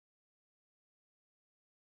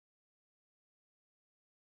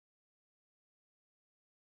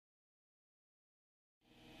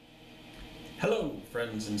Hello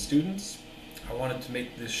friends and students. I wanted to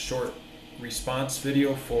make this short response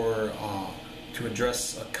video to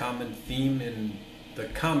address a common theme in the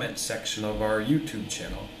comment section of our YouTube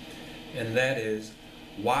channel, and that is,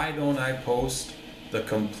 why don't I post the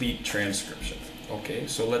complete transcription? Okay,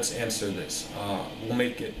 so let's answer this. We'll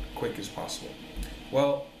make it quick as possible.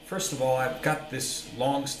 Well, first of all, I've got this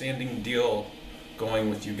long-standing deal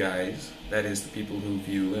going with you guys, that is the people who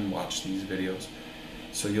view and watch these videos.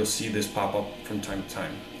 So you'll see this pop up from time to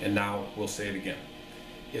time. And now we'll say it again.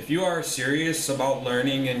 If you are serious about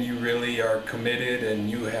learning and you really are committed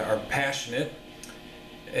and you are passionate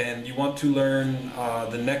and you want to learn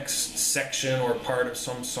the next section or part of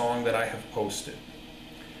some song that I have posted,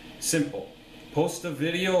 simple. Post a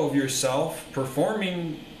video of yourself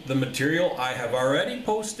performing the material I have already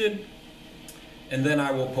posted, and then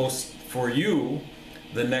I will post for you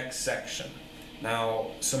the next section. Now,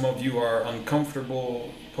 some of you are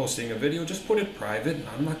uncomfortable posting a video, just put it private.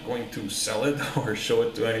 I'm not going to sell it or show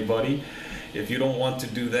it to anybody. If you don't want to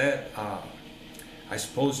do that, I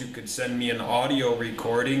suppose you could send me an audio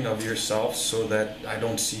recording of yourself so that I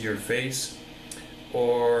don't see your face.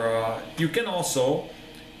 Or you can also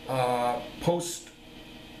post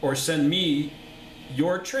or send me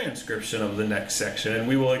your transcription of the next section and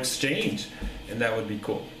we will exchange, and that would be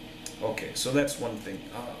cool. Okay, so that's one thing.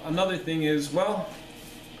 Another thing is, well,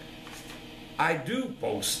 I do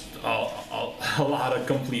post a lot of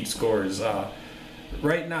complete scores.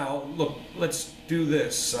 Right now, look, let's do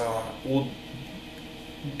this. We'll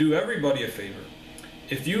do everybody a favor.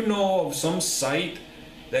 If you know of some site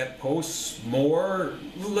that posts more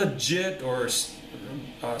legit or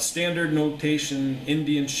standard notation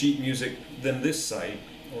Indian sheet music than this site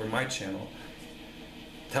or my channel,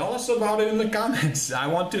 tell us about it in the comments. I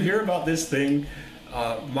want to hear about this thing.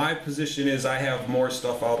 My position is I have more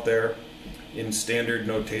stuff out there in standard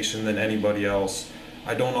notation than anybody else.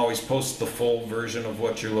 I don't always post the full version of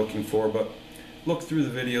what you're looking for, but look through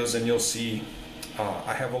the videos and you'll see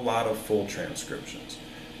I have a lot of full transcriptions,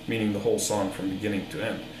 meaning the whole song from beginning to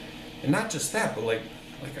end. And not just that, but like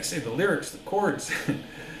I say, the lyrics, the chords,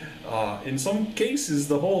 in some cases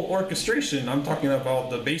the whole orchestration. I'm talking about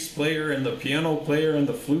the bass player and the piano player and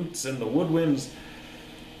the flutes and the woodwinds.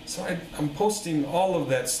 So I'm posting all of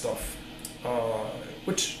that stuff,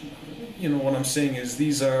 which, you know, what I'm saying is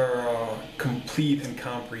these are complete and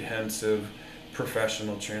comprehensive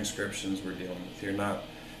professional transcriptions we're dealing with here, not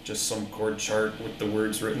just some chord chart with the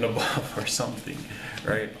words written above or something,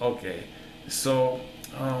 right? Okay, so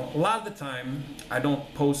a lot of the time I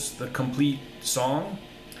don't post the complete song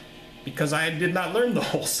because I did not learn the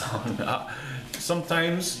whole song.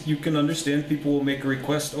 Sometimes you can understand people will make a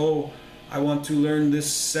request, oh, I want to learn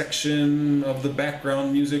this section of the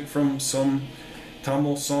background music from some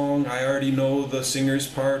Tamil song, I already know the singer's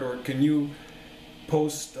part, or can you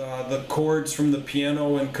post the chords from the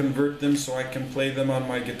piano and convert them so I can play them on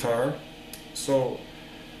my guitar? So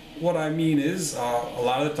what I mean is, a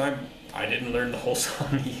lot of the time I didn't learn the whole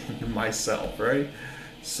song myself, right?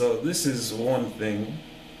 So this is one thing.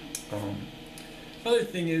 Another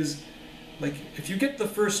thing is, like, if you get the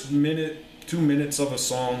first minute, 2 minutes of a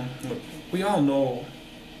song, look, we all know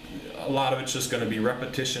a lot of it's just going to be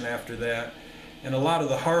repetition after that, and a lot of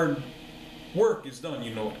the hard work is done.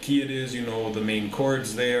 You know what key it is, you know the main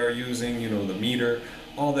chords they are using, you know the meter,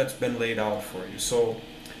 all that's been laid out for you. So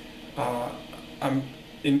I'm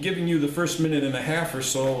in giving you the first minute and a half or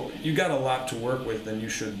so, you got a lot to work with, and you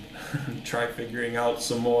should try figuring out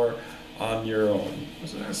some more on your own.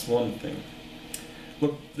 So that's one thing.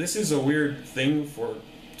 Look, this is a weird thing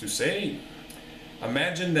to say.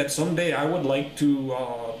 Imagine that someday I would like to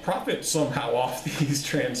profit somehow off these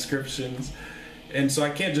transcriptions, and so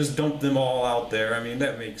I can't just dump them all out there. I mean,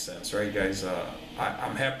 that makes sense, right, guys?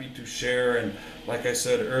 I'm happy to share, and like I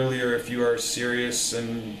said earlier, if you are serious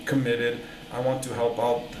and committed, I want to help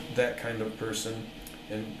out that kind of person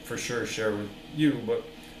and for sure share with you, but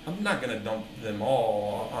I'm not going to dump them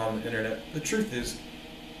all on the internet. The truth is,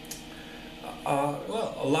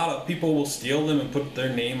 well, a lot of people will steal them and put their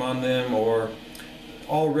name on them, or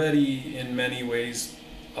already in many ways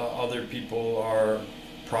other people are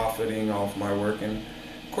profiting off my work, and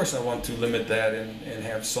of course I want to limit that and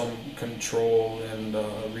have some control and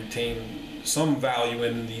retain some value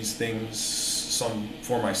in these things, some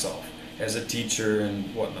for myself as a teacher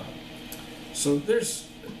and whatnot. So there's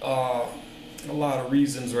a lot of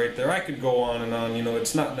reasons right there. I could go on and on, you know,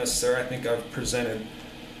 it's not necessary. I think I've presented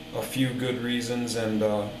a few good reasons, and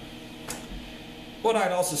what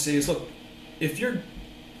I'd also say is, look, if you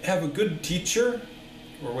have a good teacher,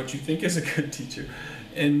 or what you think is a good teacher,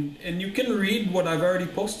 and you can read what I've already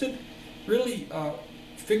posted, really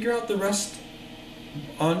figure out the rest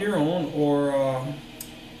on your own, or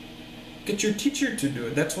get your teacher to do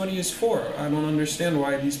it. That's what he is for. I don't understand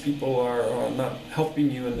why these people are not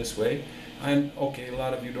helping you in this way. Okay, a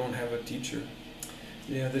lot of you don't have a teacher.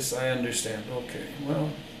 Yeah, this I understand. Okay, well,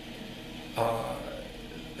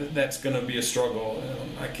 that's going to be a struggle.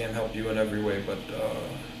 I can't help you in every way, but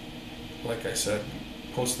like I said,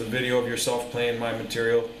 post the video of yourself playing my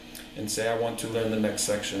material and say, I want to learn the next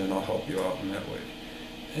section, and I'll help you out in that way.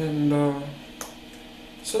 And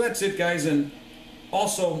so that's it, guys. And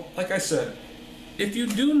also, like I said, if you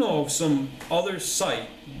do know of some other site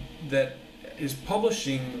that is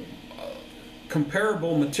publishing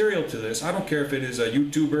comparable material to this, I don't care if it is a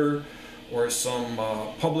YouTuber or some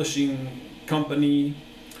publishing company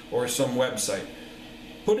or some website,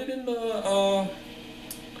 put it in the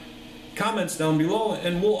comments down below,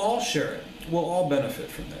 and we'll all share it. We'll all benefit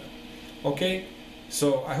from that. Okay?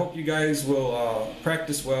 So I hope you guys will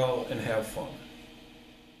practice well and have fun.